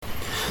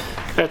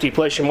After you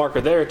place your marker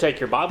there, take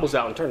your Bibles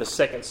out and turn to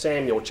 2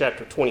 Samuel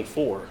chapter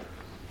 24.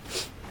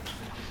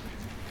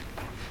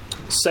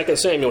 2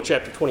 Samuel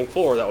chapter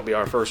 24, that will be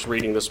our first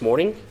reading this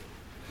morning.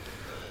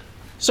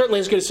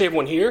 Certainly it's good to see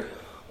everyone here.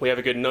 We have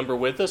a good number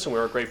with us, and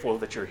we are grateful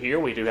that you're here.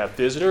 We do have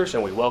visitors,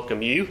 and we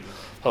welcome you.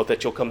 Hope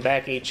that you'll come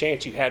back any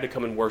chance you had to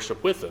come and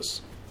worship with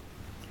us.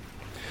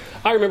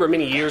 I remember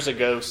many years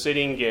ago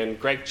sitting in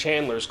Greg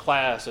Chandler's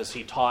class as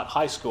he taught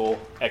high school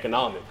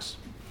economics.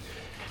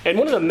 And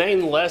one of the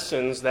main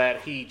lessons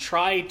that he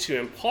tried to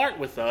impart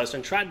with us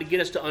and tried to get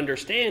us to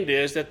understand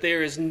is that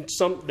there is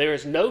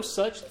no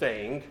such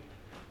thing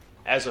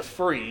as a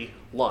free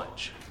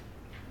lunch.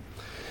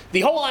 The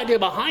whole idea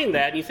behind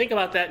that, and you think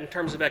about that in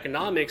terms of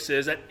economics,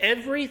 is that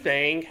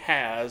everything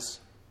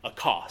has a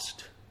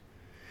cost.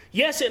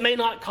 Yes, it may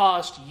not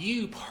cost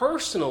you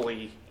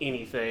personally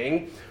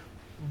anything,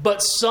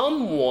 but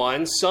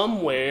someone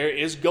somewhere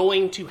is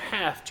going to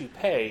have to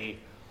pay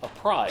a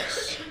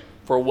price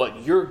for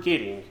what you're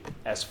getting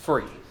as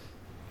free.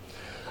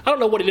 I don't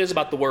know what it is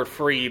about the word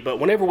free, but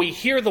whenever we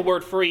hear the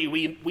word free,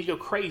 we go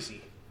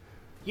crazy.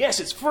 Yes,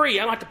 it's free.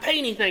 I don't have to pay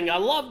anything. I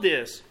love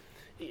this.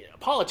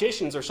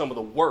 Politicians are some of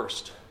the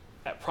worst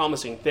at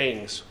promising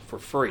things for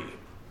free.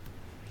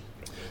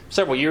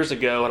 Several years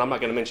ago, and I'm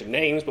not going to mention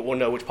names, but we'll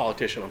know which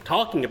politician I'm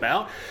talking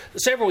about.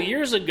 Several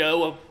years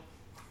ago,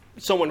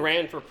 someone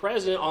ran for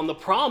president on the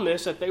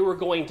promise that they were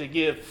going to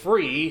give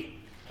free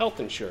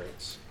health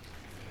insurance.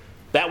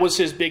 That was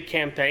his big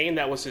campaign.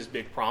 That was his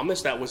big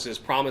promise. That was his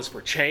promise for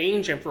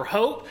change and for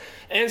hope.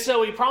 And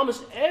so he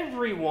promised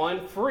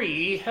everyone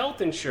free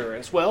health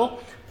insurance. Well,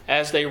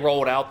 as they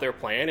rolled out their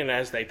plan and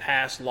as they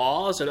passed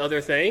laws and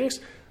other things,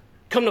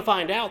 come to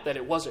find out that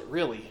it wasn't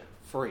really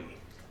free.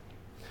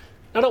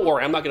 Now, don't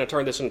worry, I'm not going to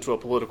turn this into a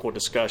political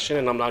discussion,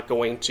 and I'm not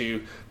going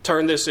to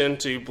turn this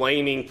into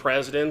blaming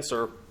presidents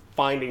or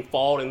finding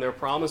fault in their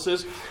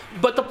promises.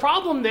 But the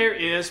problem there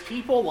is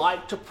people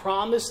like to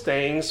promise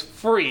things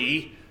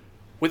free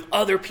with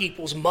other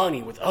people's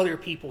money, with other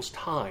people's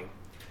time.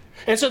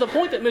 And so the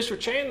point that Mr.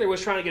 Chandler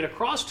was trying to get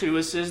across to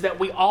us is that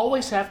we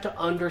always have to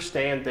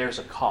understand there's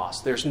a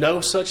cost. There's no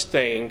such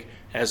thing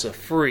as a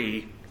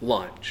free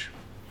lunch.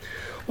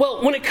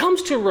 Well, when it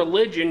comes to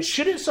religion,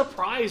 should it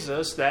surprise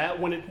us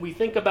that when we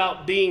think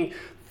about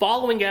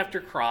following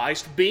after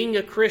Christ, being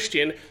a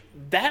Christian,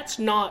 that's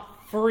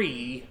not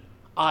free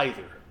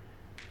either.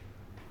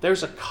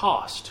 There's a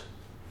cost.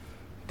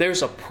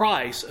 There's a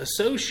price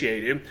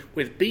associated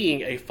with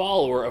being a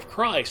follower of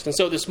Christ. And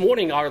so this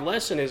morning our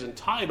lesson is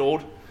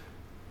entitled,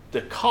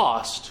 The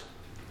Cost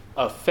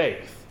of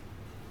Faith.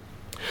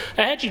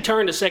 I had you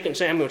turn to 2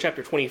 Samuel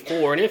chapter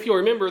 24, and if you'll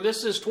remember,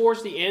 this is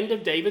towards the end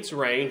of David's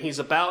reign. He's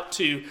about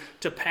to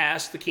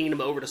pass the kingdom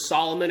over to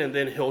Solomon, and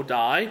then he'll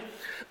die.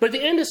 But at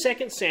the end of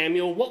 2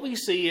 Samuel, what we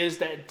see is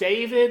that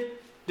David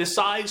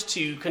decides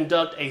to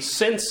conduct a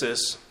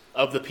census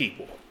of the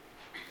people.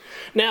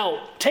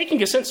 Now,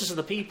 taking a census of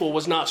the people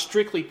was not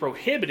strictly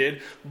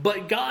prohibited,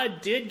 but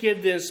God did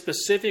give them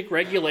specific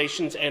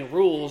regulations and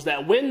rules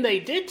that when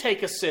they did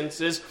take a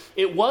census,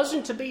 it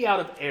wasn't to be out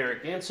of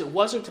arrogance, it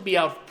wasn't to be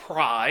out of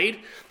pride.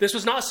 This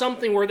was not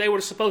something where they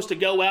were supposed to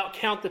go out,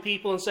 count the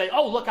people, and say,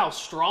 oh, look how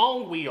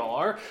strong we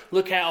are,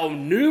 look how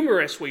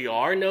numerous we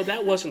are. No,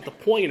 that wasn't the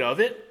point of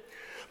it.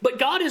 But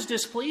God is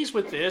displeased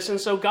with this,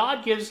 and so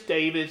God gives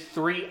David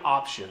three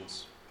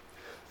options.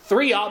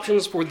 Three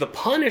options for the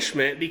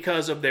punishment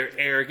because of their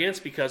arrogance,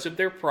 because of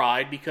their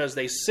pride, because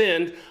they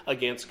sinned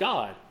against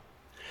God.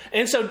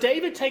 And so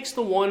David takes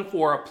the one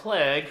for a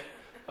plague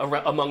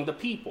among the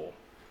people.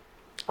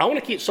 I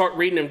want to start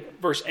reading in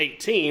verse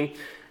 18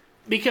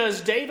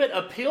 because David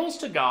appeals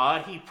to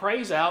God, he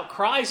prays out,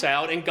 cries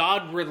out, and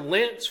God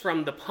relents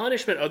from the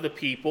punishment of the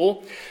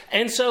people.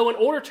 And so in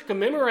order to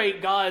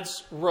commemorate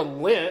God's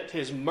relent,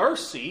 his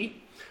mercy,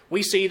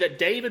 we see that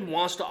David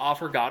wants to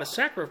offer God a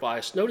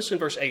sacrifice. Notice in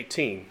verse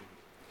 18.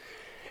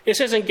 It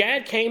says, And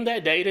Gad came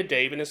that day to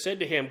David and said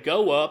to him,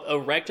 Go up,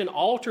 erect an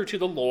altar to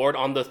the Lord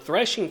on the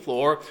threshing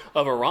floor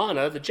of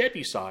Araunah the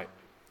Jebusite.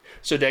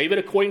 So David,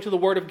 according to the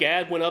word of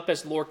Gad, went up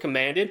as the Lord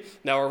commanded.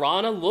 Now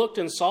Araunah looked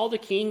and saw the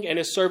king and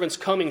his servants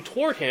coming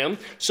toward him.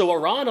 So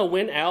Araunah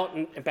went out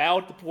and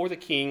bowed before the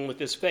king with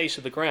his face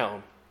to the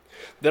ground.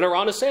 Then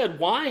Araunah said,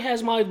 Why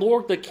has my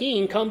lord the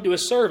king come to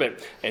his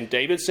servant? And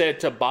David said,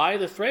 To buy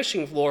the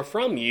threshing floor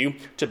from you,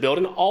 to build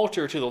an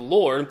altar to the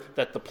Lord,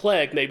 that the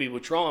plague may be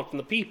withdrawn from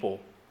the people.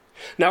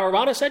 Now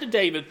Araunah said to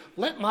David,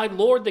 Let my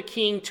lord the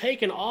king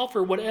take and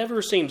offer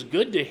whatever seems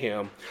good to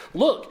him.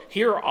 Look,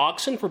 here are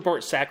oxen for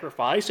burnt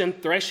sacrifice, and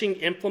threshing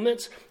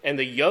implements, and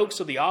the yokes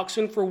of the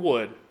oxen for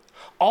wood.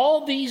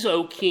 All these,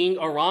 O king,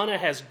 Araunah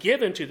has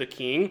given to the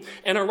king.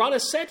 And Araunah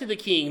said to the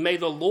king, May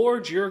the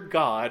Lord your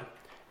God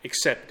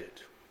accept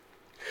it.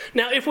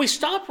 Now, if we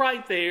stop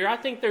right there, I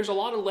think there's a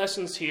lot of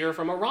lessons here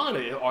from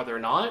Araunah, are there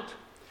not?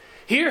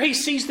 Here he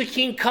sees the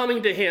king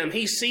coming to him.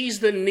 He sees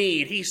the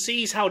need. He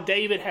sees how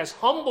David has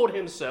humbled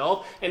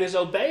himself and is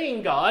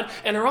obeying God.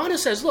 And Araunah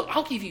says, look,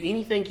 I'll give you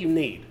anything you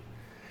need.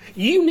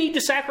 You need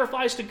to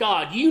sacrifice to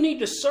God. You need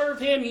to serve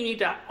Him. You need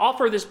to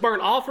offer this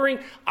burnt offering.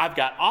 I've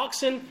got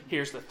oxen.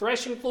 Here's the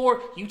threshing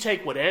floor. You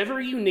take whatever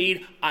you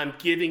need. I'm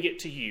giving it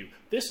to you.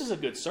 This is a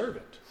good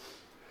servant.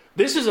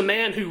 This is a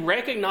man who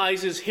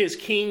recognizes his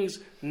king's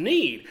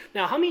need.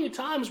 Now, how many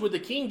times would the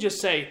king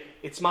just say,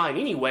 it's mine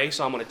anyway,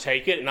 so I'm going to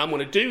take it and I'm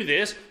going to do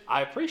this.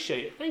 I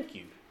appreciate it. Thank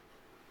you.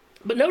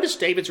 But notice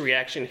David's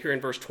reaction here in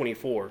verse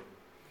 24.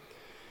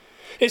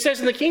 It says,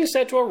 and the king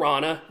said to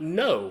Araunah,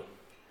 no,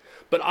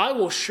 but I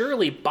will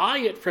surely buy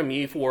it from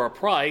you for a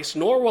price,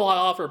 nor will I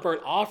offer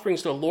burnt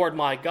offerings to the Lord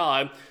my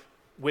God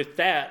with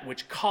that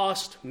which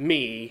cost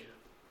me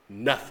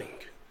nothing.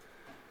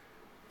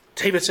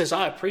 David says,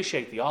 I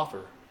appreciate the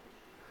offer.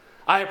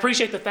 I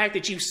appreciate the fact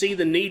that you see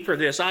the need for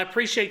this. I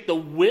appreciate the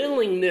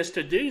willingness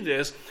to do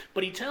this.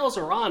 But he tells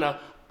Araunah,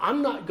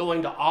 I'm not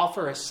going to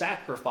offer a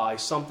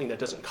sacrifice something that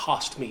doesn't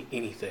cost me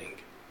anything.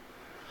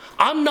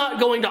 I'm not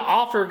going to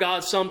offer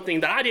God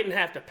something that I didn't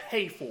have to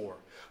pay for,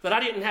 that I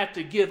didn't have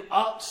to give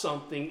up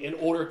something in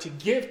order to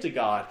give to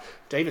God.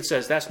 David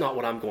says, that's not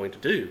what I'm going to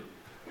do.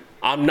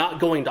 I'm not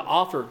going to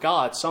offer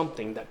God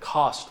something that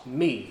cost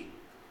me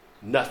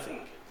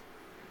nothing.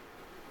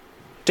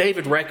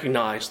 David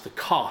recognized the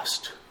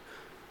cost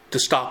to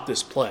stop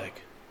this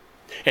plague,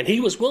 and he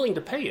was willing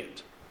to pay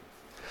it.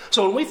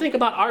 So when we think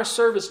about our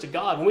service to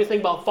God, when we think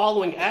about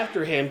following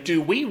after Him,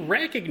 do we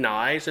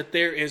recognize that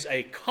there is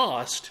a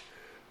cost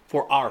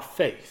for our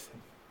faith?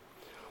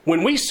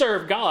 When we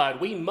serve God,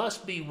 we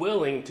must be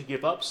willing to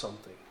give up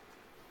something.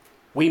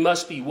 We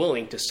must be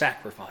willing to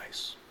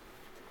sacrifice.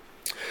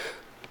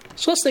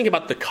 So let's think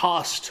about the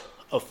cost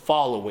of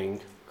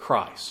following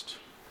Christ.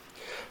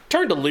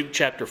 Turn to Luke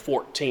chapter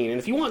 14, and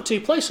if you want to,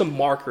 place a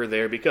marker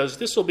there because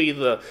this will be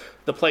the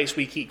place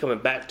we keep coming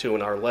back to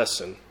in our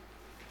lesson.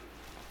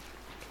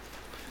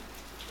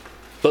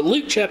 But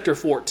Luke chapter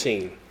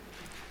 14.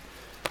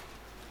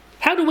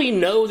 How do we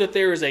know that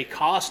there is a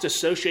cost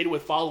associated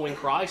with following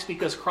Christ?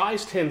 Because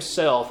Christ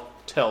Himself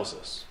tells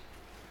us.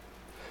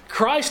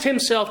 Christ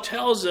Himself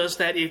tells us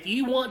that if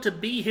you want to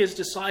be His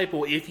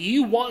disciple, if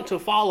you want to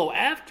follow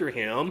after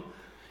Him,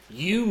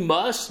 you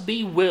must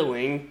be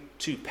willing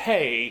to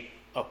pay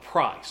a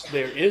price.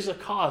 There is a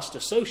cost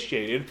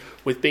associated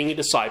with being a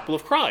disciple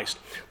of Christ.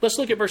 Let's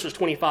look at verses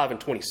 25 and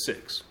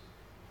 26.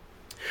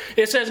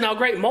 It says, now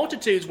great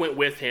multitudes went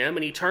with him,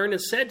 and he turned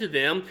and said to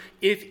them,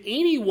 if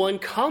anyone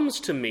comes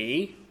to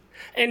me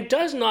and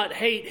does not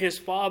hate his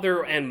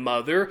father and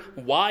mother,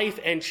 wife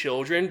and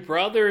children,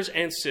 brothers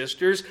and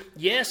sisters,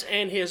 yes,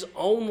 and his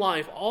own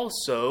life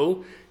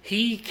also,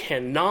 he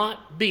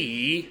cannot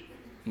be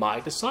my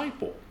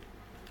disciple.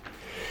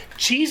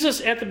 Jesus,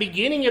 at the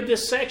beginning of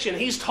this section,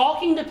 He's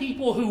talking to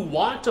people who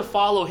want to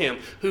follow Him,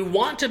 who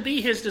want to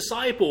be His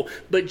disciple,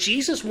 but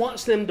Jesus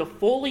wants them to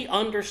fully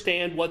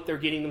understand what they're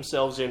getting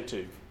themselves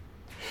into.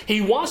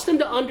 He wants them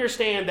to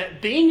understand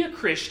that being a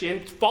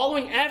Christian,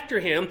 following after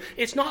Him,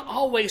 it's not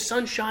always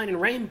sunshine and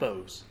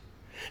rainbows.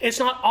 It's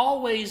not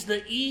always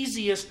the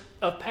easiest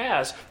of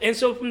paths. And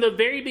so from the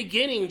very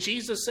beginning,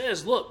 Jesus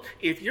says, look,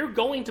 if you're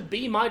going to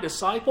be my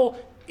disciple,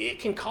 it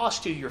can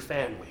cost you your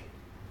family.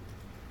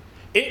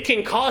 It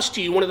can cost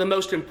you one of the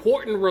most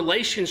important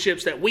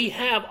relationships that we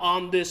have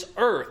on this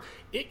earth.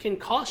 It can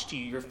cost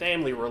you your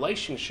family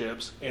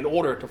relationships in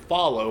order to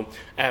follow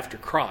after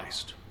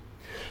Christ.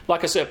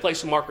 Like I said,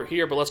 place a marker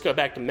here, but let's go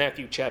back to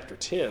Matthew chapter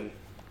 10.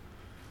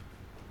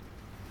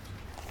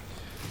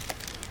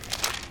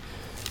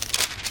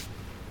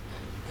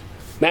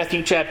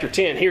 Matthew chapter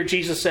 10. Here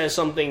Jesus says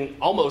something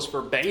almost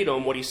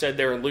verbatim what He said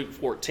there in Luke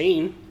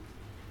 14.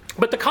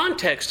 But the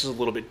context is a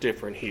little bit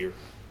different here.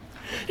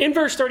 In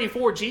verse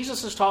 34,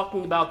 Jesus is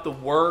talking about the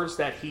words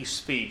that He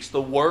speaks,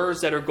 the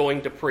words that are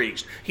going to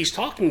preach. He's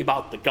talking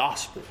about the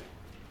gospel,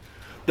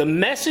 the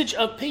message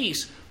of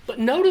peace. But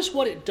notice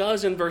what it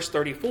does in verse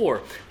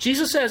 34.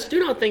 Jesus says, do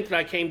not think that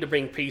I came to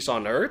bring peace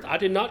on earth. I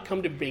did not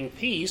come to bring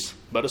peace,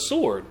 but a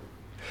sword.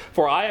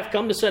 For I have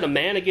come to set a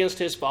man against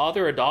his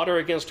father, a daughter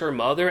against her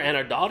mother, and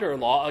a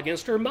daughter-in-law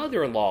against her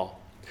mother-in-law.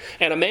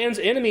 And a man's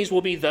enemies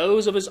will be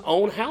those of his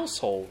own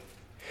household.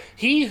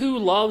 He who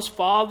loves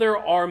father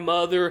or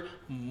mother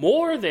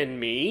more than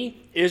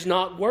me is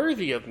not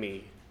worthy of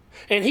me.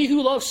 And he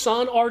who loves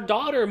son or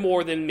daughter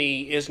more than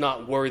me is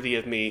not worthy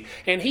of me.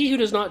 And he who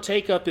does not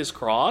take up his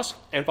cross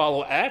and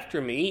follow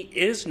after me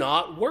is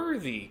not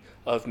worthy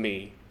of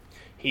me.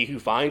 He who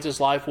finds his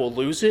life will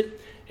lose it,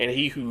 and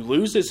he who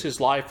loses his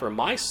life for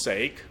my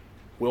sake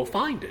will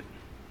find it.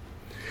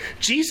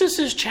 Jesus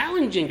is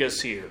challenging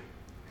us here.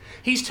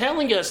 He's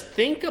telling us,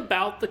 think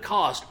about the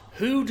cost.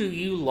 Who do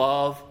you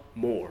love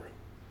more?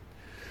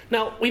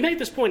 Now, we made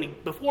this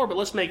point before, but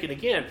let's make it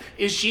again.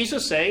 Is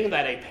Jesus saying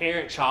that a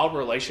parent-child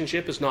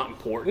relationship is not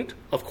important?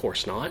 Of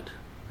course not.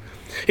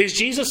 Is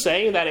Jesus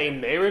saying that a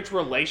marriage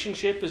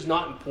relationship is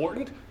not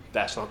important?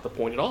 That's not the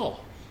point at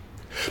all.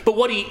 But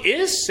what He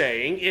is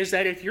saying is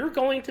that if you're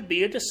going to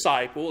be a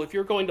disciple, if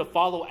you're going to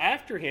follow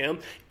after Him,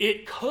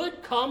 it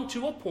could come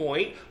to a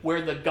point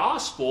where the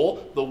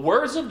gospel, the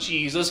words of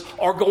Jesus,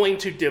 are going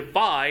to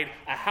divide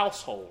a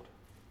household.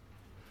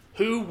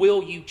 Who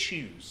will you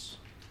choose?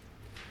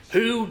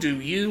 Who do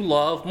you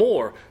love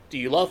more? Do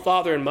you love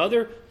father and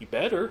mother? You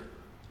better.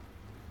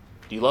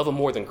 Do you love them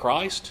more than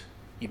Christ?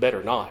 You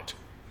better not.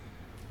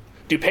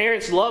 Do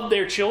parents love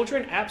their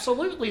children?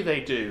 Absolutely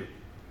they do.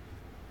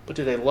 But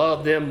do they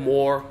love them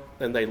more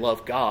than they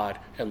love God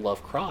and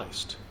love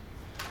Christ?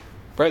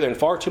 Brethren,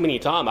 far too many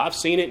times, I've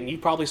seen it and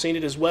you've probably seen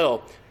it as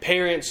well,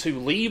 parents who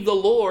leave the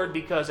Lord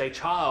because a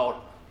child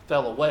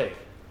fell away.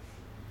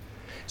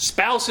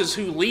 Spouses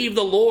who leave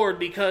the Lord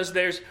because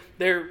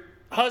their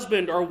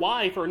husband or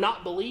wife are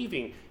not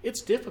believing.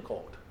 It's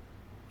difficult.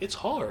 It's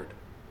hard.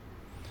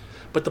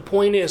 But the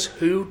point is,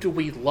 who do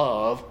we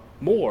love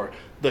more?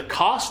 The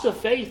cost of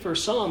faith for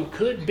some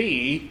could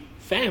be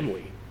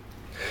family.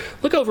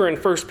 Look over in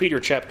 1 Peter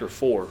chapter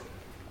 4.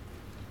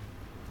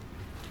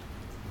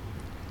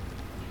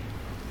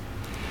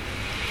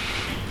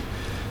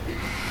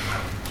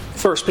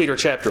 1 Peter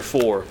chapter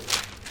 4.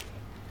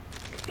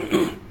 Get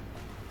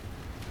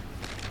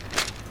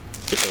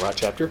the right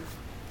chapter.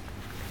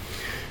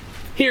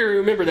 Here,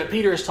 remember that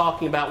Peter is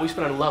talking about we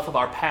spent enough of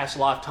our past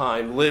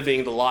lifetime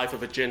living the life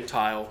of a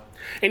Gentile.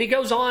 And he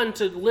goes on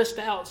to list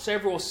out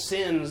several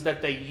sins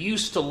that they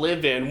used to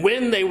live in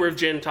when they were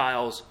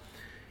Gentiles.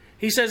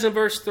 He says in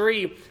verse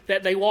 3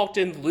 that they walked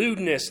in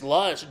lewdness,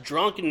 lust,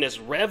 drunkenness,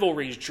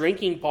 revelries,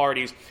 drinking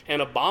parties,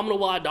 and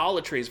abominable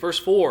idolatries. Verse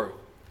 4.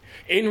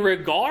 In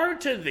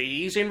regard to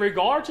these, in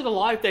regard to the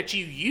life that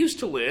you used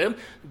to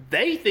live,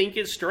 they think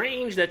it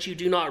strange that you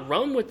do not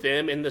run with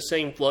them in the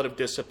same flood of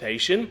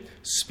dissipation,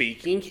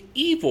 speaking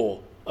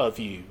evil of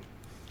you.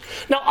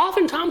 Now,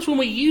 oftentimes when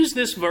we use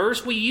this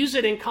verse, we use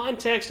it in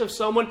context of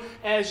someone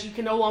as you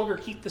can no longer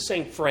keep the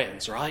same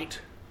friends, right?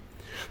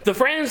 The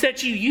friends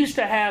that you used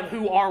to have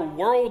who are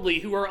worldly,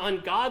 who are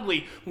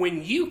ungodly,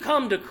 when you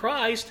come to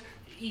Christ,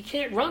 you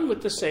can't run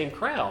with the same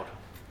crowd.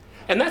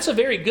 And that's a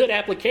very good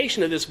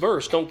application of this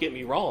verse, don't get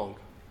me wrong.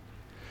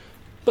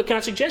 But can I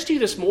suggest to you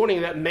this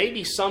morning that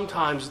maybe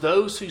sometimes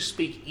those who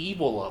speak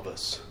evil of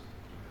us,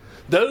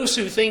 those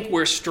who think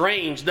we're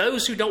strange,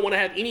 those who don't want to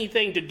have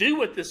anything to do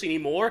with this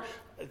anymore,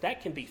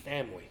 that can be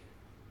family.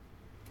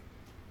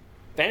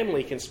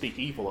 Family can speak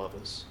evil of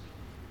us.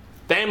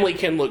 Family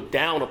can look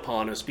down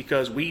upon us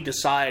because we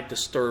decide to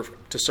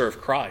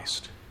serve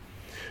Christ.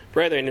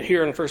 Brethren,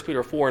 here in 1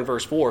 Peter 4 and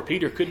verse 4,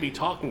 Peter could be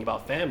talking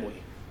about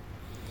family.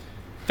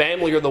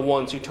 Family are the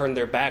ones who turn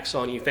their backs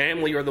on you.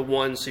 Family are the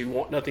ones who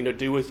want nothing to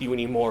do with you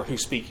anymore, who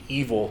speak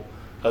evil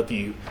of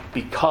you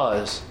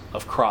because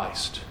of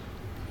Christ.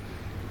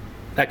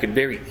 That could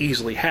very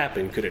easily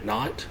happen, could it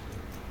not?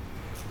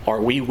 Are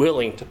we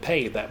willing to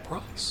pay that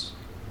price?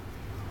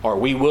 Are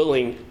we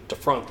willing to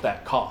front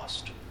that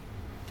cost?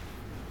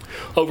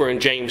 Over in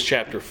James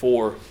chapter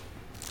 4,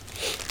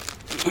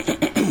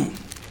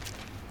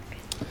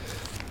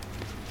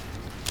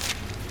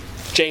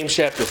 James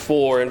chapter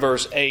 4 and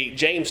verse 8,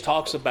 James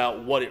talks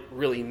about what it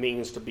really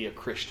means to be a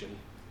Christian.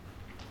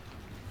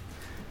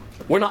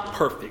 We're not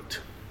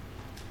perfect.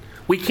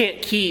 We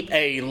can't keep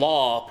a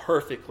law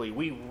perfectly.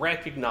 We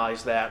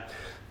recognize that.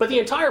 But the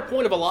entire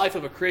point of a life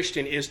of a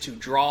Christian is to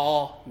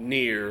draw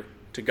near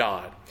to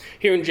God.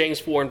 Here in James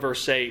 4 and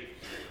verse 8,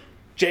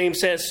 James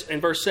says in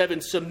verse 7,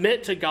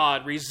 submit to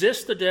God,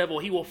 resist the devil,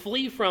 he will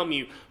flee from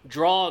you.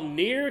 Draw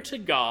near to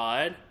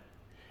God,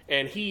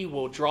 and he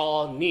will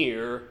draw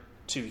near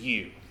to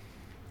you.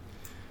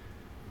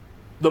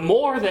 The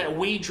more that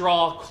we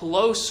draw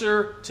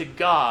closer to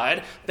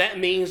God, that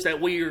means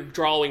that we are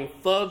drawing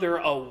further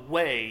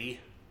away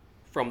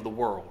from the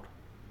world.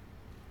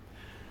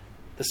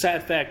 The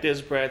sad fact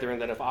is, brethren,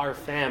 that if our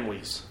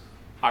families,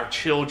 our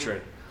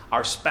children,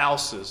 our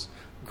spouses,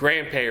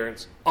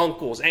 grandparents,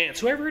 uncles, aunts,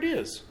 whoever it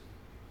is,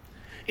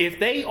 if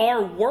they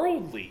are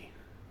worldly,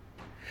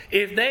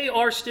 if they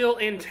are still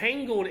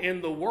entangled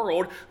in the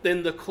world,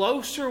 then the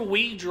closer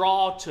we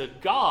draw to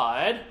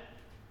God,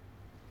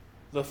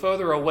 the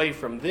further away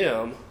from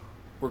them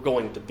we're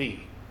going to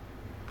be.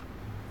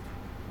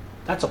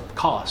 That's a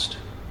cost.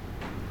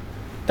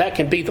 That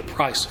can be the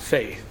price of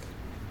faith.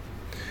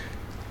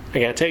 I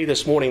got to tell you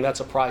this morning,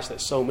 that's a price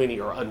that so many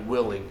are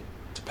unwilling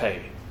to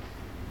pay.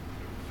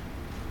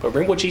 But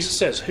remember what Jesus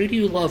says, who do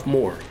you love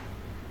more?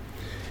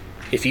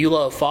 If you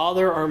love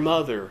father or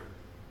mother,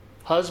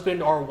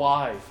 husband or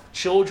wife,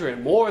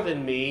 children more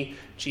than me,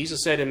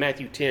 Jesus said in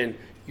Matthew 10,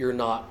 you're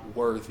not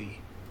worthy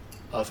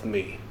of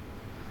me.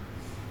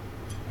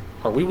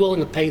 Are we willing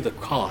to pay the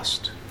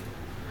cost?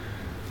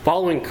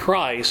 Following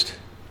Christ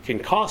can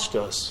cost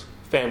us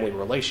family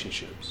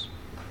relationships.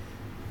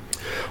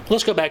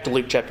 Let's go back to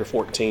Luke chapter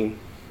 14.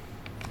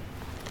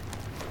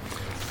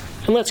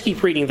 And let's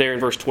keep reading there in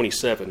verse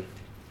 27.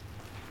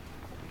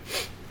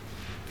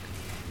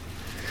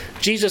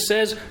 Jesus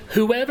says,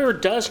 whoever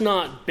does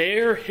not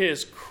bear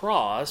his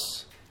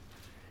cross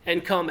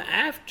and come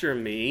after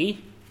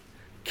me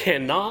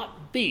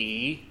cannot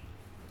be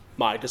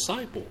my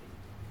disciple.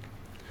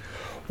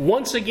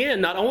 Once again,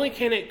 not only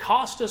can it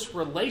cost us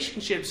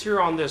relationships here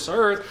on this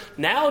earth,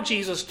 now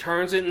Jesus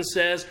turns it and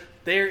says,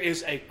 there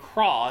is a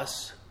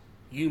cross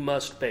you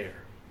must bear.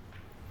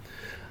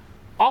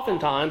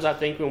 Oftentimes, I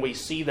think when we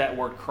see that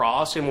word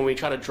cross and when we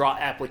try to draw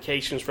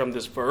applications from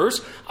this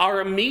verse, our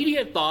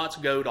immediate thoughts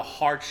go to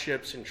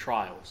hardships and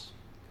trials,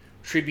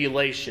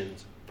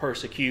 tribulations,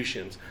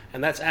 persecutions,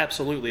 and that's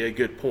absolutely a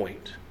good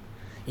point.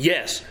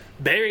 Yes,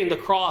 bearing the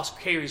cross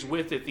carries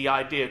with it the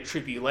idea of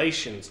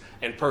tribulations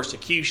and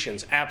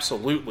persecutions,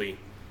 absolutely.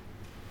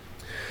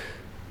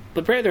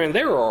 But brethren,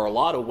 there are a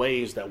lot of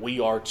ways that we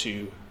are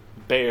to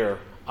bear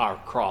our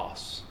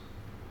cross.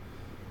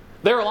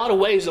 There are a lot of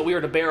ways that we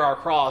are to bear our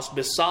cross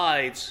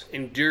besides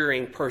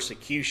enduring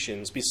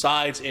persecutions,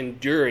 besides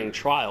enduring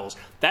trials.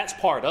 That's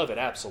part of it,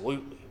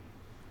 absolutely.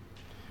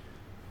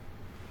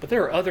 But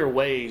there are other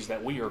ways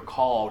that we are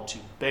called to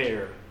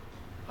bear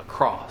a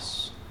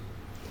cross.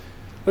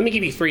 Let me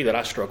give you 3 that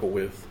I struggle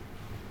with.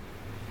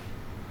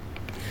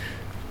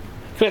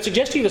 Can I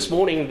suggest to you this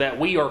morning that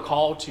we are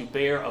called to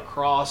bear a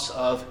cross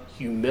of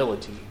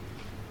humility?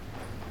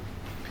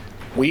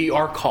 We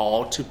are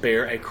called to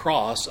bear a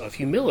cross of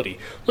humility.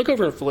 Look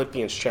over in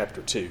Philippians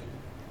chapter 2.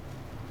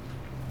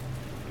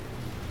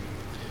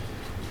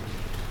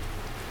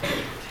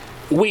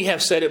 We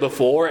have said it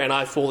before, and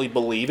I fully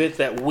believe it,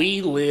 that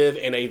we live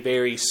in a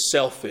very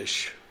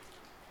selfish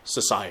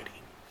society.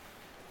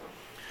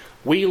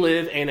 We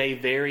live in a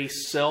very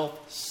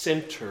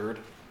self-centered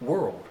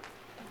world.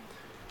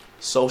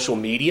 Social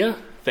media,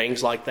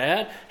 things like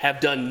that,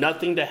 have done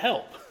nothing to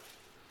help.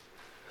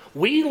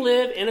 We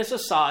live in a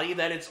society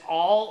that it's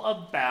all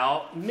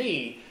about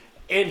me.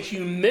 And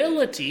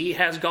humility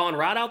has gone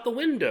right out the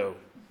window.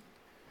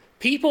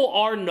 People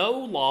are no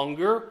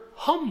longer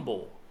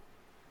humble.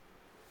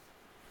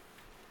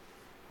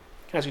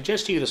 Can I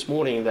suggest to you this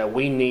morning that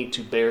we need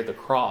to bear the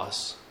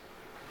cross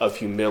of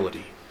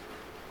humility?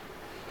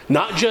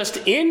 Not just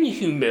in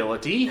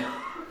humility,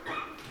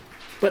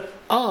 but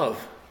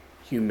of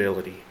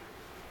humility.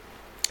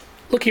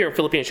 Look here in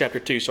Philippians chapter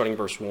 2, starting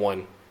verse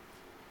 1.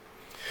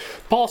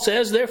 Paul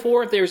says,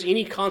 "Therefore, if there is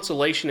any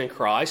consolation in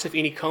Christ, if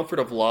any comfort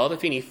of love,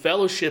 if any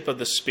fellowship of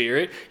the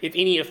Spirit, if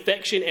any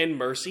affection and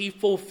mercy,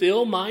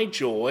 fulfill my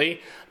joy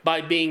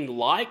by being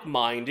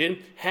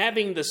like-minded,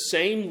 having the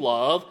same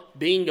love,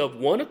 being of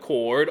one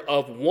accord,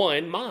 of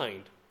one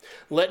mind.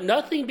 Let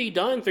nothing be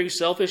done through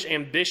selfish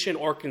ambition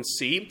or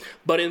conceit,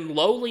 but in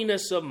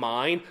lowliness of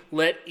mind,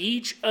 let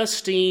each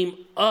esteem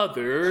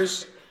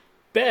others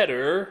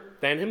better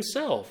than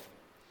himself.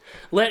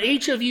 Let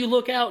each of you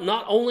look out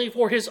not only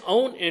for his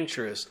own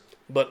interest,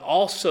 but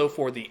also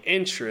for the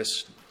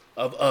interest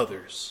of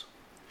others."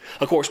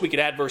 Of course, we could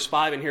add verse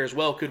 5 in here as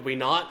well, could we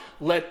not?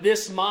 "Let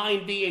this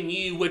mind be in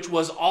you, which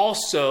was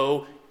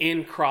also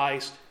in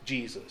Christ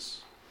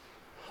Jesus."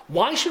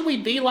 Why should we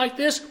be like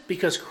this?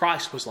 Because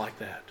Christ was like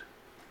that.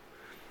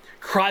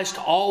 Christ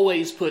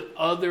always put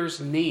others'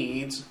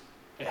 needs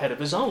ahead of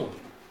his own.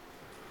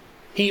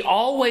 He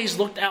always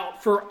looked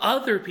out for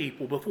other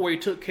people before he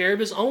took care of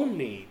his own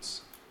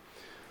needs.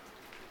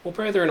 Well,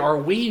 brethren, are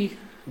we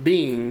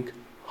being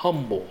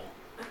humble?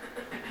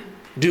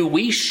 Do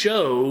we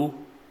show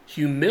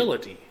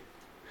humility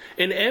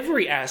in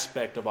every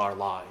aspect of our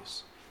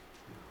lives?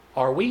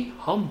 Are we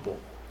humble?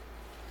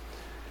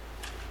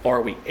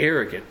 Are we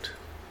arrogant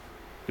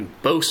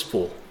and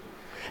boastful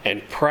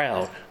and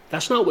proud?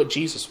 That's not what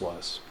Jesus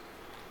was.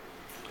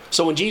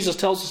 So when Jesus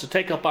tells us to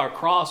take up our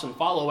cross and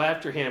follow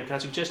after him, can I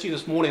suggest to you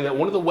this morning that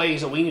one of the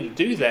ways that we need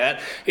to do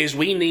that is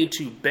we need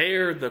to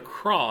bear the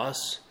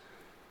cross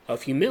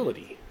of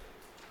humility.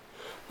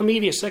 Let me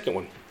give you a second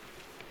one.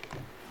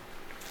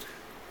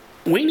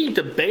 We need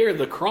to bear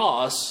the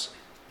cross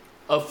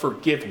of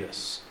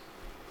forgiveness.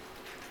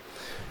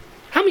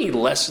 How many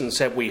lessons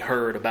have we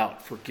heard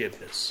about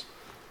forgiveness?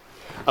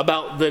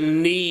 About the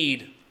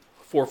need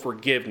for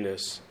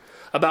forgiveness.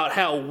 About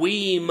how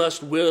we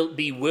must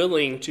be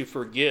willing to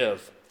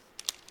forgive.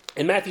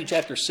 In Matthew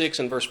chapter 6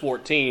 and verse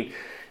 14,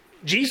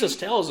 Jesus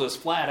tells us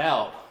flat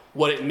out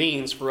what it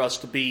means for us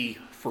to be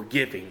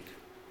forgiving.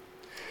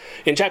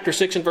 In chapter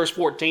 6 and verse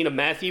 14 of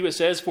Matthew, it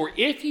says, "For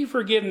if you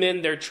forgive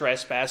men their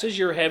trespasses,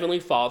 your heavenly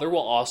Father will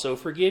also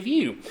forgive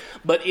you.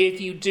 But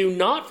if you do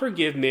not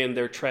forgive men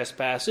their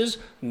trespasses,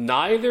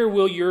 neither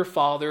will your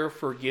Father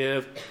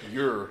forgive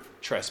your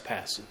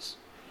trespasses."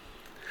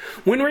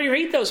 When we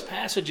read those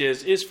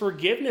passages, is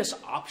forgiveness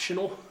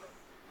optional?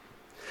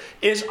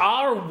 Is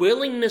our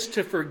willingness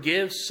to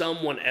forgive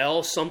someone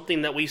else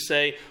something that we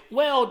say,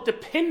 well,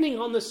 depending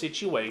on the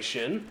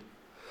situation,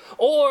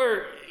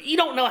 or you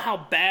don't know how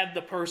bad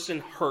the person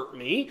hurt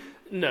me?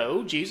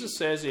 No, Jesus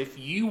says if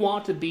you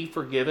want to be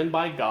forgiven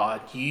by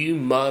God, you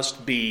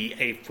must be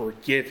a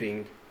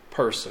forgiving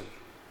person.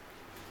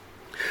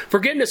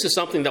 Forgiveness is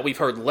something that we've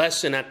heard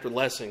lesson after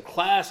lesson,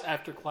 class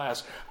after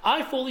class.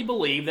 I fully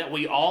believe that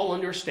we all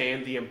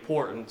understand the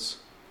importance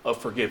of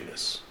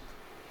forgiveness.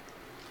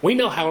 We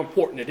know how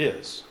important it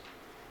is.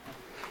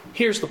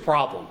 Here's the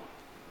problem.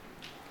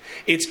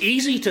 It's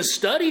easy to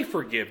study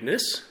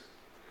forgiveness.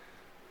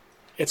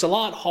 It's a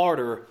lot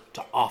harder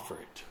to offer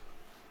it.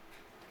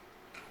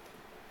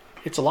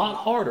 It's a lot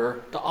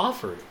harder to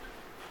offer it.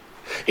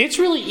 It's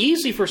really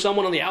easy for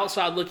someone on the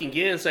outside looking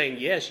in saying,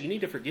 yes, you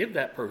need to forgive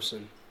that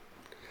person.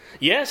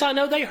 Yes, I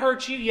know they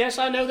hurt you. Yes,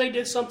 I know they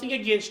did something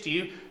against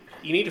you.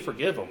 You need to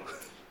forgive them.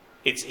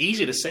 It's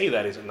easy to say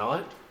that, is it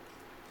not?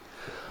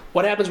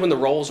 What happens when the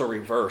roles are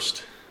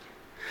reversed?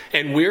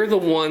 And we're the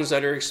ones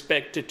that are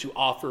expected to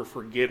offer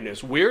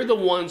forgiveness. We're the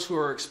ones who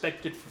are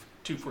expected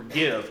to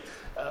forgive.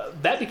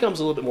 That becomes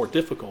a little bit more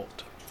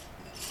difficult.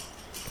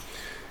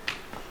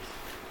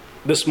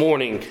 This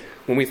morning,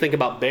 when we think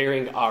about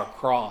bearing our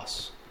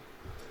cross,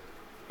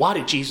 why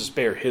did Jesus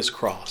bear his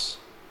cross?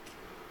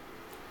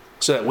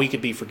 So that we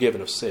could be forgiven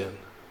of sin.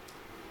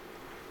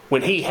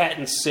 When he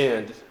hadn't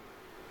sinned,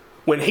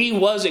 when he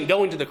wasn't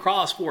going to the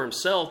cross for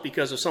himself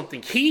because of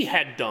something he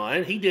had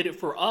done, he did it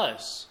for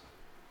us.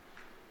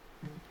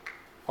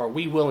 Are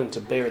we willing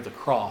to bear the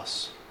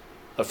cross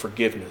of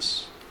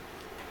forgiveness?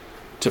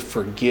 To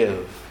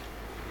forgive?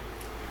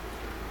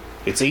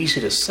 It's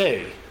easy to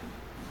say.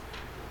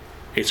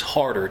 It's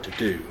harder to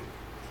do.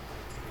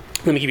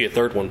 Let me give you a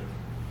third one.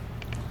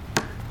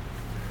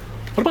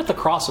 What about the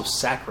cross of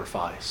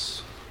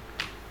sacrifice?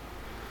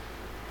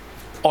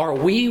 Are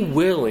we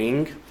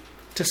willing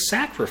to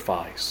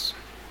sacrifice?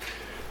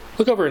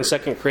 Look over in 2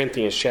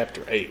 Corinthians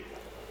chapter 8.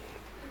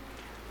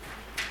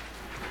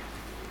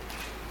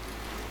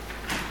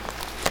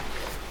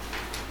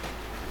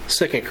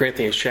 Second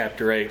Corinthians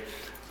chapter 8.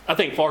 I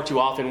think far too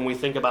often when we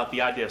think about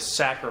the idea of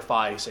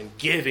sacrifice and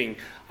giving,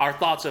 our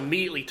thoughts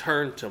immediately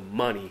turn to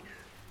money.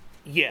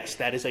 Yes,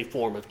 that is a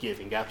form of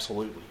giving,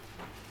 absolutely.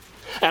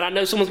 And I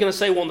know someone's going to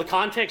say, well, in the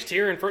context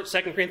here in 2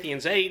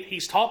 Corinthians 8,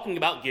 he's talking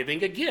about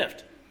giving a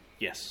gift.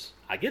 Yes,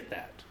 I get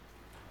that.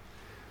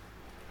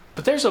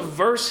 But there's a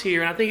verse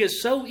here, and I think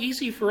it's so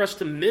easy for us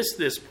to miss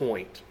this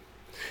point.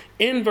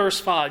 In verse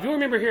 5, you'll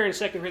remember here in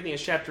 2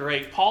 Corinthians chapter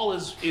 8, Paul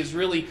is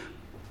really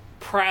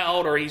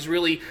proud, or he's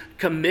really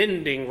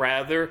commending,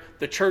 rather,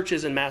 the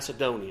churches in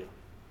Macedonia.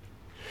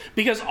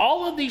 Because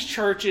all of these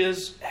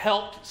churches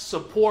helped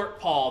support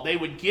Paul. They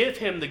would give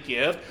him the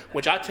gift,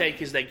 which I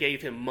take as they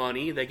gave him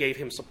money, they gave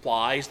him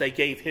supplies, they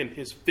gave him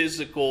his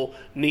physical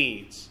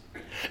needs.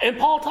 And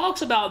Paul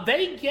talks about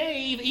they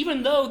gave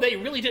even though they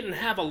really didn't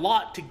have a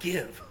lot to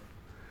give.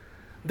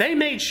 They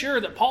made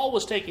sure that Paul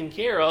was taken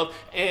care of,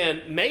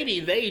 and maybe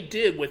they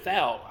did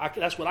without.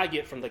 That's what I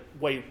get from the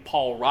way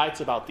Paul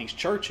writes about these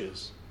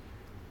churches.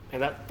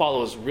 And that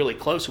follows really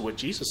close to what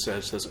Jesus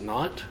says, does it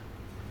not?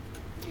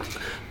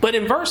 But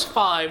in verse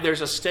 5,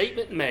 there's a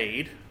statement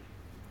made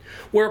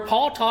where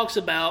Paul talks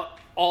about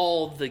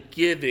all the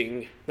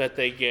giving that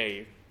they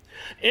gave.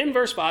 In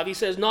verse 5, he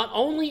says, not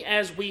only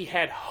as we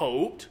had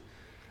hoped,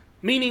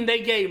 meaning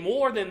they gave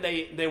more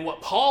than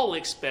what Paul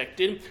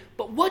expected,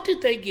 but what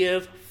did they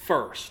give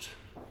first?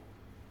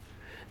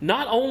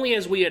 Not only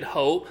as we had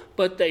hoped,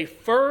 but they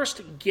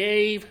first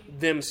gave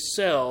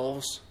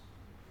themselves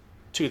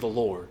to the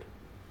Lord.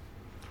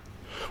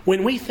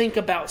 When we think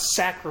about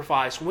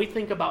sacrifice, when we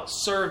think about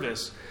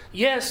service,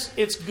 yes,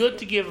 it's good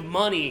to give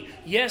money.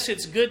 Yes,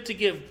 it's good to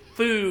give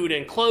food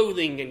and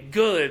clothing and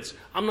goods.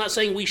 I'm not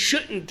saying we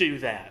shouldn't do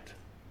that.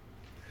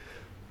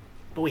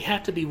 But we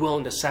have to be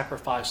willing to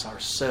sacrifice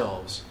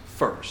ourselves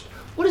first.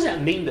 What does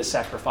that mean to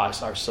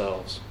sacrifice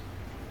ourselves?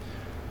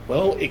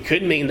 Well, it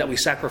could mean that we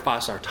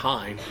sacrifice our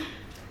time.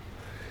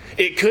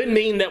 It could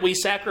mean that we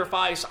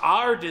sacrifice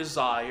our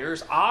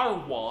desires, our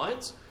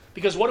wants.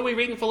 Because what do we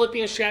read in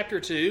Philippians chapter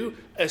 2?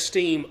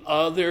 Esteem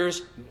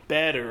others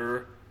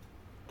better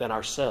than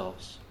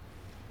ourselves.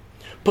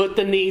 Put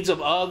the needs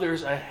of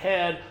others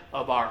ahead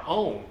of our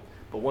own.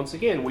 But once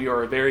again, we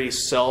are a very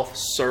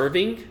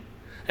self-serving,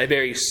 a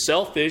very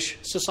selfish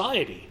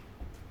society.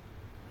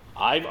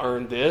 I've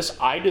earned this,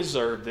 I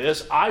deserve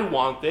this, I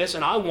want this,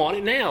 and I want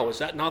it now. Is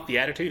that not the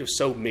attitude of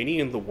so many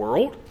in the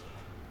world?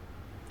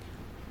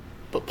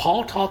 But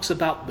Paul talks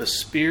about the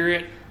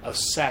spirit of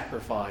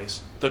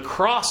sacrifice, the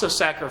cross of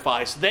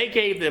sacrifice. They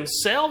gave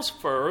themselves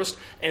first,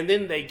 and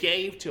then they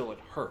gave till it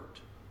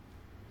hurt.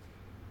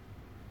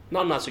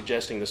 Now, I'm not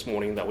suggesting this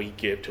morning that we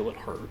give till it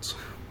hurts.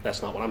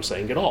 That's not what I'm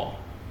saying at all.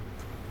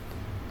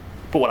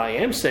 But what I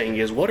am saying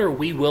is, what are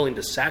we willing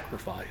to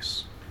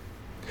sacrifice?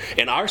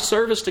 In our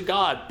service to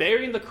God,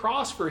 bearing the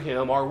cross for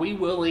Him, are we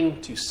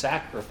willing to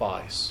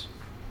sacrifice?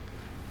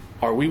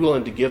 Are we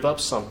willing to give up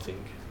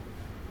something?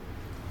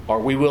 Are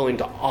we willing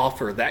to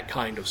offer that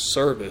kind of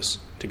service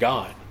to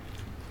God?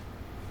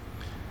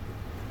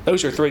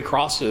 Those are three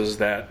crosses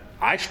that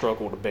I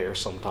struggle to bear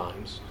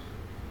sometimes.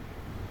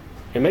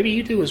 And maybe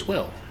you do as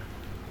well.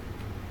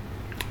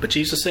 But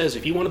Jesus says,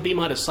 if you want to be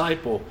my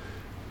disciple,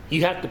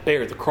 you have to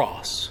bear the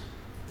cross.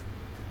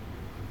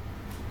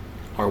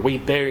 Are we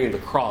bearing the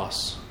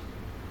cross?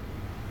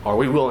 Are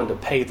we willing to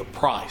pay the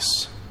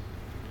price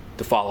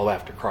to follow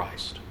after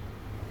Christ?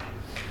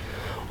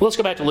 Well, let's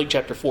go back to Luke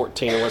chapter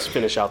 14 and let's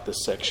finish out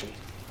this section.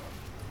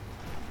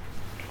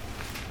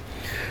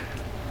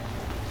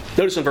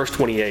 Notice in verse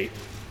 28.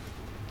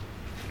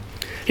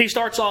 He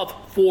starts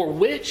off, for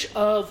which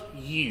of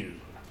you?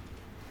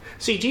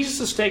 See, Jesus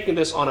is taking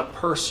this on a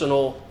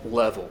personal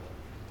level.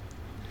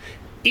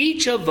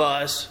 Each of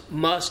us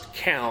must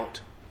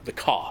count the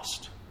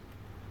cost.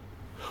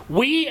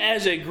 We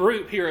as a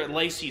group here at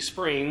Lacey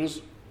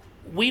Springs,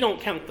 we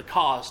don't count the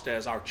cost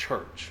as our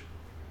church.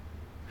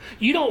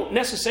 You don't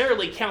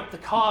necessarily count the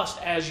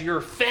cost as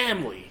your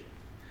family.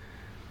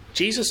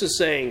 Jesus is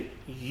saying,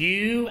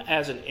 you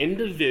as an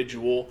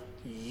individual,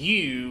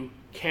 you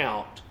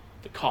count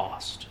the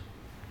cost.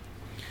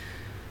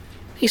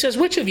 He says,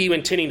 which of you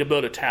intending to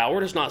build a tower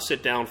does not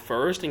sit down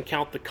first and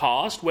count the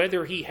cost,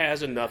 whether he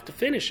has enough to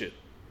finish it?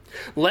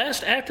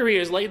 Lest after he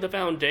has laid the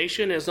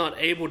foundation and is not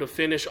able to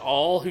finish,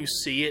 all who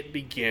see it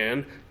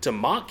begin to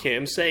mock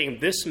him, saying,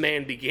 this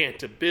man began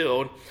to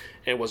build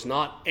and was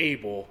not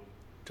able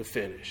to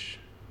finish.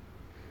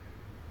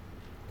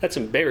 That's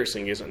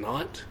embarrassing, is it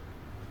not?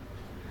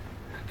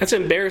 That's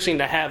embarrassing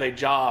to have a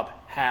job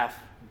half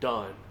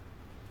done,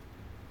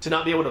 to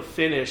not be able to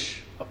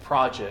finish a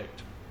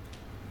project.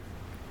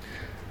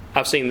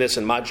 I've seen this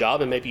in my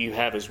job, and maybe you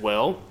have as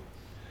well,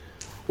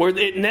 where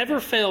it never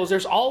fails.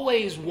 There's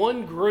always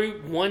one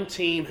group, one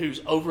team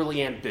who's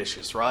overly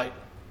ambitious, right?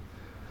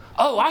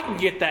 Oh, I can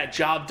get that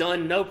job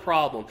done, no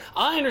problem.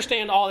 I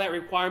understand all that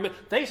requirement.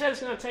 They said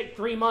it's going to take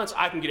 3 months.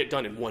 I can get it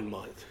done in 1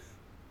 month.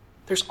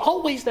 There's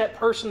always that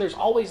person. There's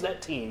always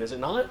that team, is it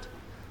not?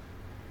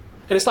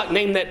 And it's like,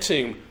 name that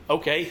team.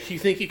 Okay, you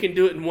think you can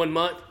do it in 1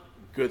 month?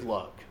 Good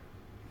luck.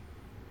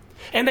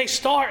 And they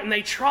start and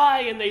they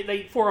try and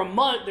they for a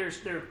month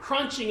they're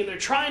crunching and they're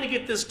trying to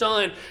get this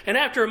done. And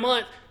after a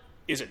month,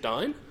 is it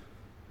done?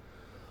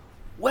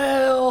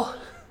 Well,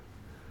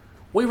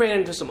 we ran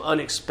into some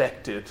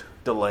unexpected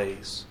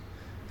delays.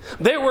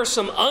 There were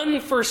some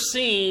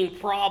unforeseen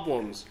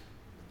problems.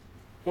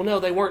 Well, no,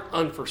 they weren't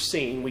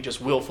unforeseen. We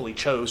just willfully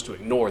chose to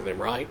ignore them,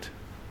 right?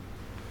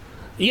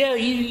 Yeah,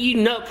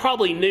 you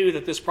probably knew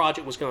that this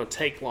project was going to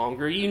take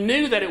longer. You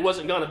knew that it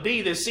wasn't going to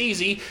be this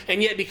easy,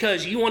 and yet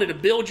because you wanted to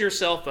build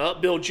yourself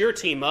up, build your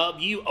team up,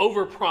 you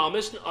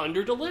overpromised and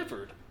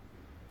underdelivered.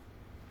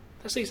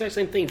 That's the exact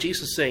same thing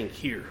Jesus is saying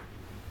here.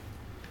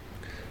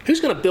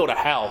 Who's going to build a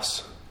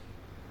house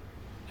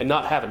and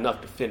not have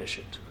enough to finish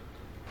it?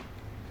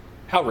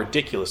 How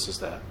ridiculous is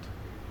that?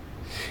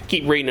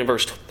 Keep reading in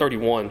verse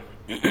 31.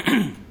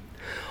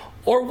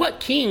 Or what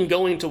king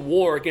going to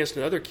war against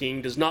another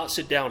king does not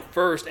sit down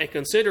first and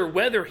consider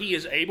whether he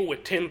is able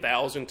with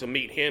 10,000 to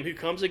meet him who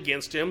comes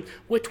against him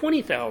with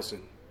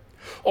 20,000?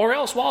 Or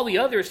else, while the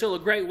other is still a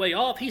great way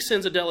off, he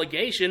sends a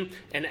delegation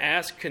and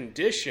asks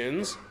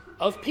conditions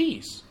of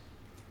peace.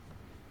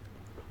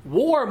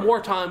 War,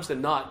 more times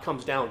than not,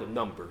 comes down to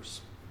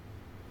numbers.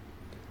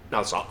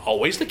 Now, it's not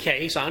always the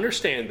case, I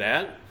understand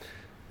that.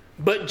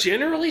 But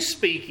generally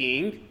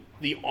speaking,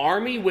 the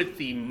army with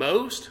the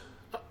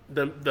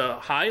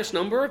highest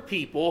number of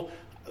people,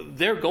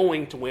 they're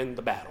going to win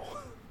the battle.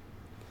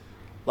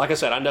 Like I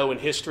said, I know in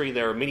history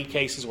there are many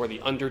cases where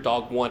the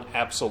underdog won,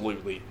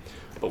 absolutely.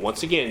 But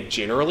once again,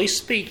 generally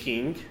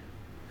speaking,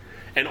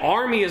 an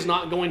army is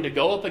not going to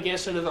go up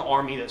against another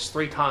army that's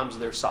 3 times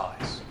their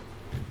size.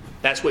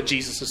 That's what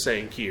Jesus is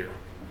saying here.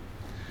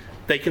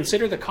 They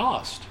consider the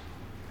cost.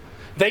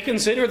 They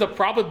consider the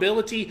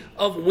probability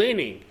of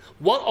winning.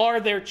 What are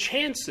their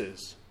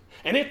chances?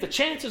 And if the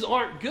chances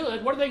aren't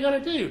good, what are they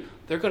going to do?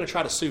 They're going to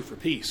try to sue for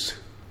peace.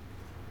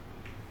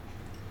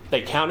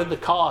 They counted the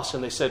cost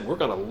and they said, we're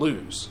going to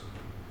lose.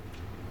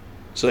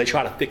 So they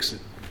try to fix it.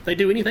 They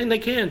do anything they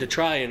can to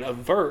try and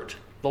avert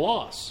the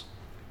loss.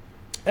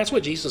 That's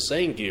what Jesus is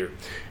saying here.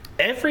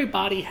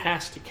 Everybody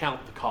has to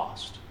count the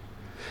cost.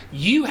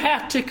 You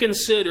have to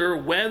consider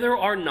whether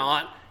or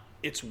not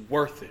it's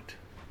worth it.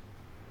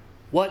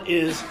 What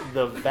is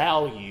the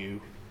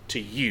value to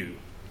you?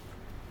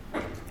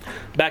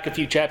 Back a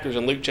few chapters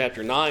in Luke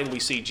chapter 9, we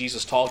see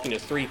Jesus talking to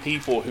 3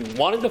 people who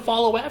wanted to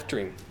follow after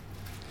him,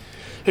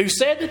 who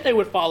said that they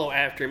would follow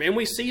after him. And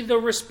we see the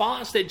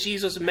response that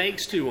Jesus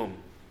makes to them.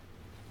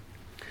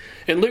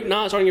 In Luke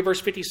 9, starting in verse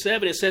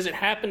 57, it says, it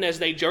happened as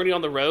they journeyed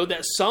on the road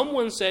that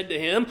someone said to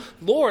him,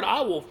 Lord,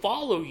 I will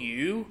follow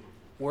you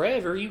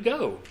wherever you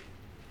go.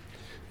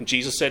 And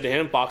Jesus said to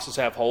him, foxes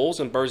have holes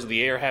and birds of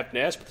the air have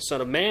nests, but the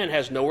Son of Man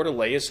has nowhere to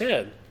lay his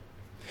head.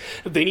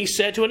 Then he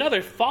said to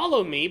another,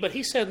 follow me. But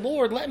he said,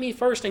 Lord, let me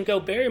first and go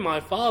bury my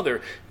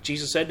father.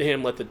 Jesus said to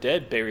him, let the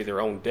dead bury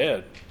their own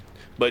dead.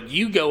 But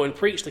you go and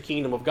preach the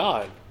kingdom of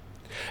God.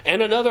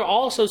 And another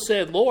also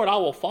said, Lord, I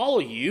will follow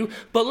you,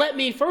 but let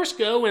me first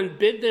go and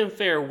bid them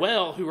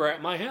farewell who are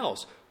at my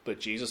house. But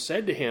Jesus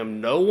said to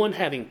him, no one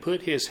having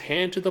put his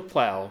hand to the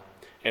plow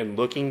and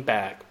looking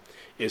back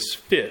is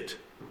fit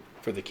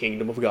for the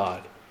kingdom of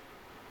God.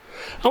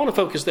 I want to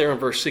focus there on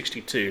verse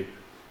 62.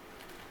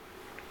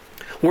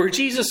 Where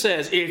Jesus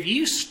says, if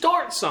you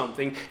start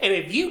something and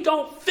if you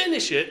don't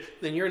finish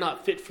it, then you're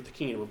not fit for the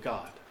kingdom of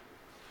God.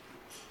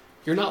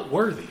 You're not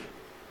worthy.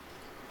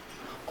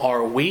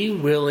 Are we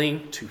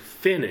willing to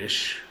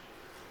finish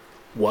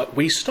what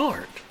we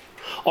start?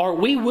 Are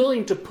we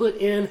willing to put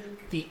in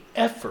the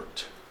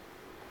effort?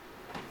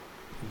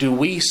 Do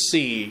we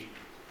see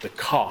the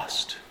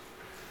cost?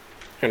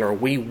 And are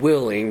we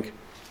willing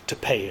to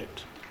pay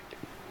it?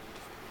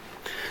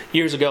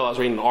 Years ago, I was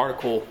reading an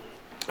article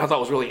I thought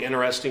was really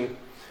interesting.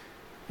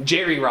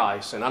 Jerry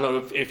Rice, and I don't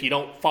know if you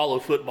don't follow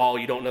football,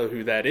 you don't know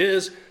who that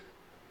is.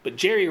 But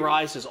Jerry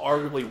Rice is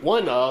arguably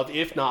one of,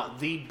 if not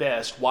the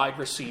best, wide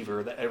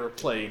receiver that ever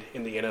played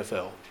in the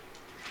NFL.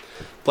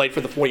 Played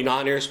for the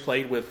 49ers,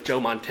 played with Joe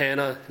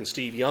Montana and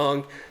Steve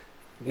Young,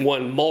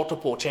 won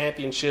multiple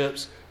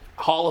championships,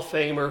 Hall of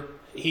Famer.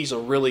 He's a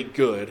really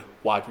good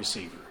wide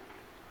receiver.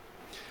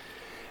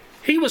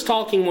 He was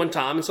talking one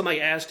time, and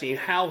somebody asked him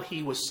how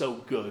he was so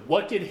good.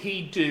 What did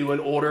he do in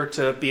order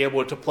to be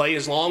able to play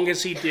as long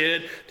as he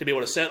did, to be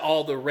able to set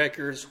all the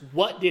records?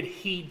 What did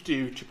he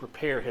do to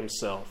prepare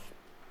himself?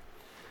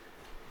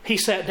 He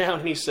sat down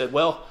and he said,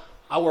 well,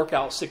 I work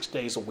out 6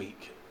 days a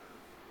week.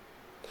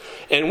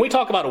 And when we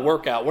talk about a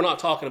workout, we're not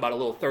talking about a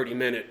little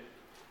 30-minute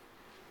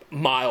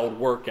mild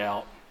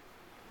workout.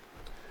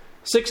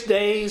 6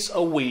 days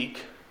a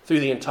week through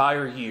the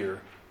entire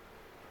year.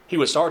 He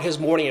would start his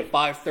morning at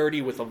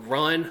 5:30 with a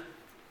run,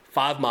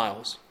 5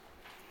 miles.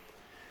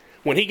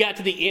 When he got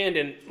to the end,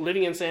 and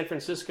living in San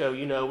Francisco,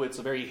 you know, it's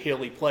a very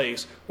hilly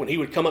place. When he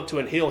would come up to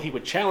a hill, he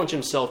would challenge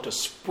himself to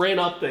sprint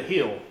up the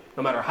hill.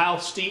 No matter how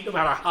steep, no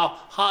matter how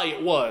high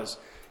it was,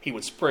 he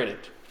would sprint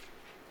it.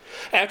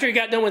 After he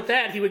got done with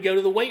that, he would go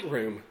to the weight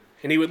room,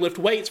 and he would lift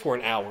weights for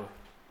an hour.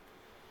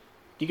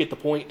 You get the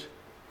point?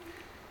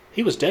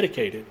 He was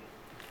dedicated.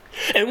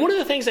 And one of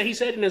the things that he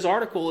said in his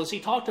article is he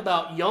talked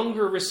about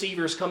younger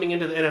receivers coming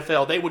into the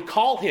NFL. They would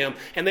call him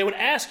and they would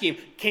ask him,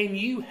 can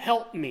you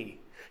help me?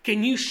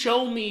 Can you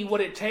show me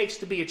what it takes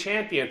to be a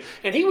champion?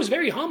 And he was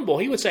very humble.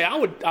 He would say, I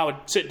would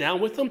sit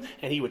down with them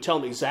and he would tell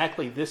them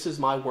exactly, this is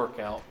my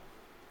workout.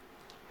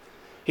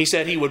 He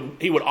said he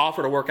would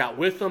offer to work out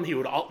with them. He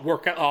would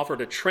offer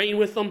to train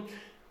with them.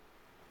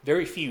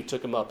 Very few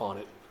took him up on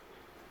it.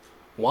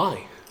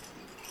 Why?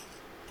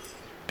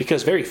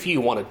 Because very few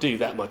want to do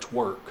that much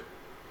work.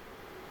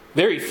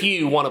 Very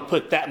few want to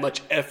put that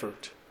much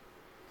effort.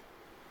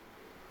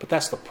 But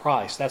that's the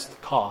price. That's the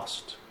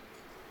cost.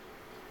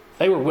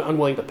 They were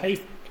unwilling to pay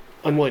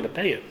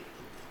it.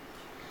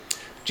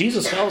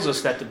 Jesus tells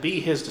us that to be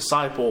his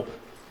disciple,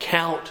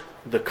 count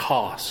the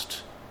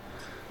cost.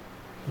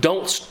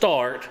 Don't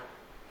start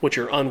what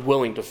you're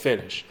unwilling to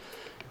finish.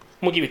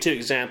 I'm going to give you 2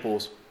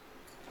 examples.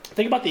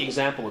 Think about the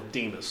example of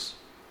Demas.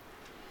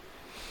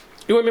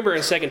 You remember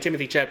in 2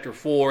 Timothy chapter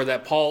 4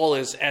 that Paul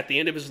is at the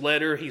end of his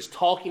letter. He's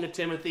talking to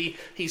Timothy.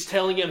 He's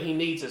telling him he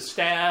needs his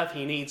staff.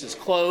 He needs his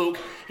cloak.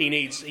 He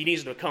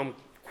needs to come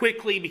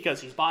quickly because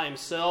he's by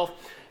himself.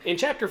 In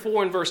chapter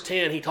 4 and verse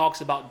 10, he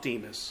talks about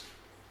Demas.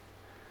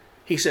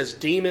 He says,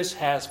 Demas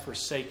has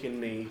forsaken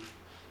me,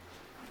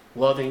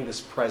 loving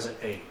this present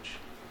age.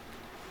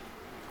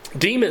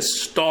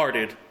 Demas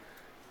started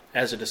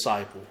as a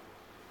disciple,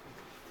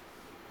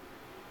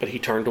 but he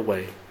turned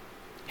away.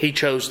 He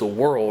chose the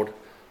world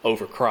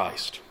over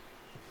Christ.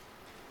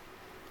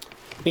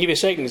 Let me give you a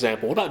second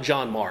example. What about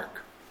John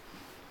Mark?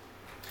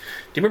 Do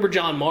you remember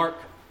John Mark?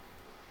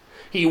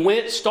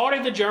 He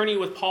started the journey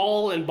with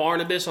Paul and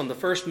Barnabas on the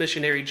first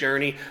missionary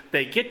journey.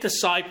 They get to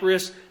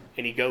Cyprus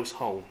and he goes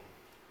home.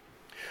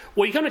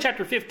 Well, you come to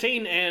chapter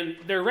 15 and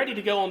they're ready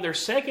to go on their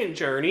second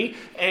journey,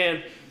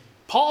 and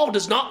Paul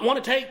does not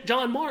want to take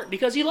John Mark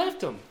because he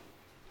left him.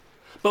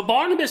 But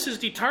Barnabas is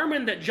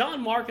determined that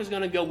John Mark is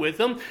going to go with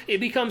them. It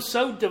becomes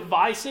so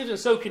divisive and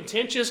so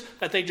contentious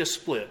that they just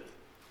split.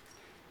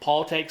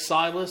 Paul takes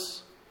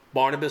Silas.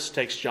 Barnabas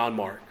takes John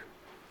Mark.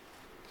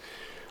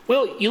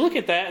 Well, you look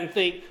at that and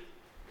think,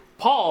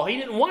 Paul, he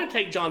didn't want to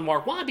take John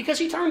Mark. Why? Because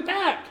he turned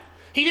back.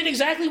 He did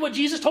exactly what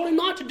Jesus told him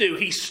not to do.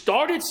 He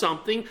started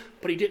something,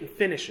 but he didn't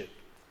finish it.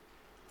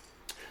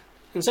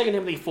 In 2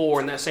 Timothy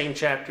 4, in that same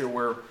chapter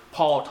where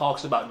Paul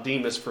talks about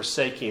Demas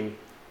forsaking,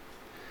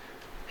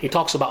 he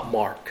talks about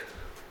Mark.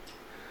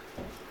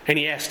 And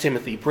he asks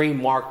Timothy,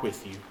 bring Mark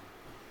with you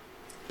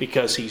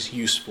because he's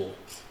useful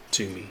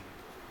to me.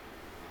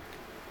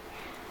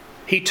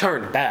 He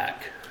turned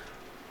back,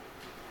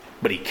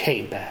 but he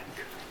came back.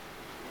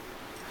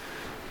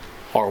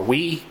 Are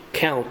we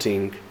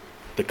counting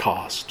the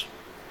cost?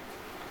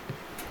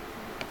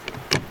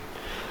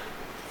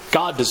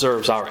 God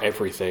deserves our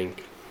everything.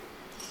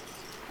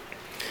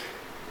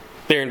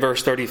 There in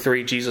verse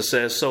 33, Jesus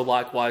says, so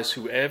likewise,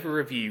 whoever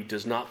of you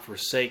does not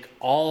forsake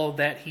all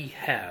that he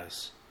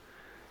has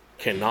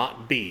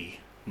cannot be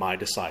my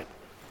disciple.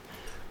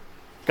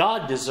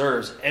 God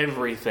deserves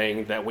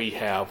everything that we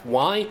have.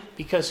 Why?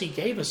 Because he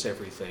gave us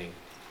everything.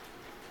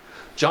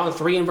 John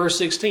 3 and verse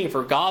 16,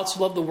 for God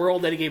so loved the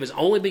world that he gave his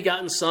only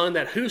begotten Son,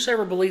 that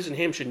whosoever believes in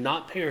him should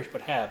not perish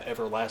but have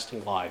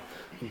everlasting life.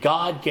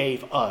 God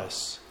gave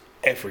us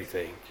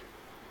everything.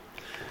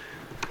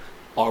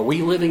 Are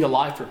we living a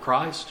life for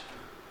Christ?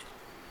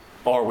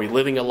 Or are we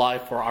living a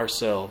life for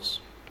ourselves?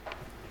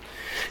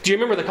 Do you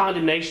remember the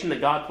condemnation that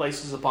God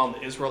places upon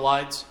the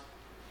Israelites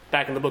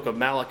back in the book of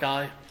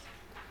Malachi?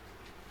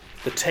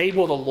 The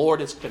table of the Lord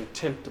is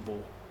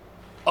contemptible.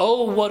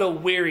 Oh, what a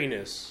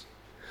weariness.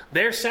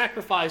 Their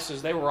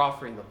sacrifices, they were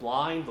offering the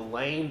blind, the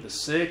lame, the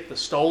sick, the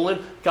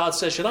stolen. God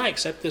says, should I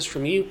accept this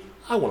from you?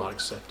 I will not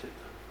accept it.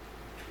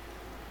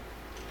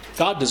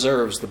 God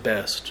deserves the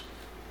best.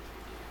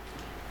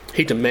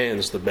 He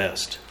demands the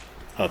best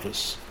of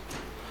us.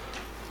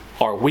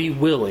 Are we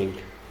willing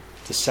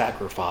to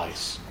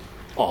sacrifice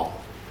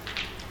all.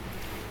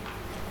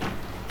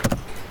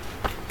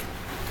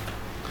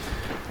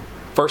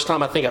 First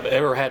time I think I've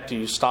ever had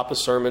to stop a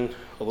sermon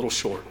a little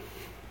short.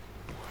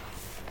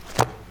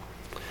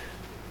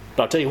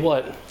 But I'll tell you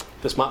what,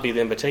 this might be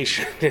the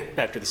invitation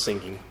after the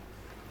singing.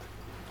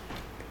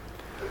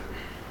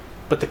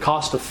 But the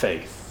cost of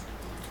faith.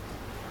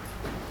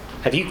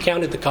 Have you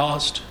counted the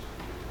cost?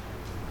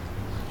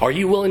 Are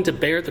you willing to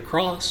bear the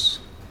cross?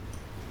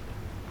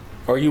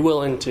 Are you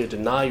willing to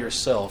deny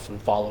yourself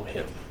and follow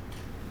Him?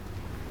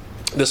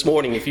 This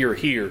morning, if you're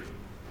here,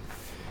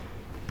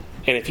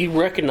 and if you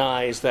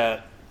recognize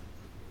that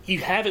you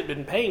haven't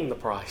been paying the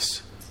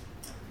price,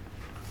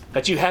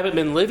 that you haven't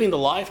been living the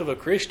life of a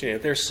Christian,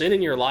 if there's sin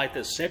in your life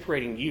that's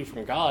separating you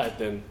from God,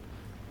 then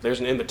there's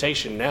an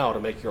invitation now to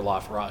make your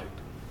life right.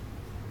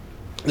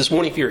 This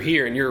morning, if you're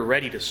here and you're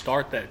ready to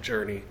start that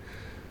journey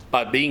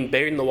by being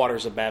buried in the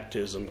waters of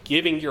baptism,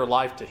 giving your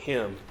life to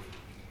Him,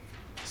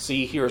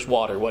 see, here's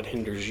water. What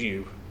hinders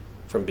you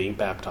from being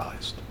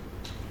baptized?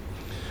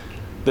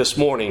 This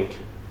morning,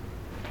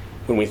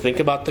 when we think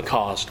about the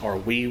cost, are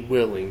we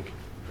willing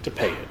to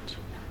pay it?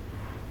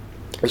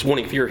 This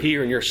morning, if you're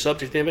here and you're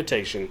subject to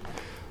invitation,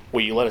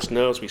 will you let us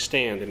know as we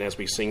stand and as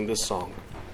we sing this song?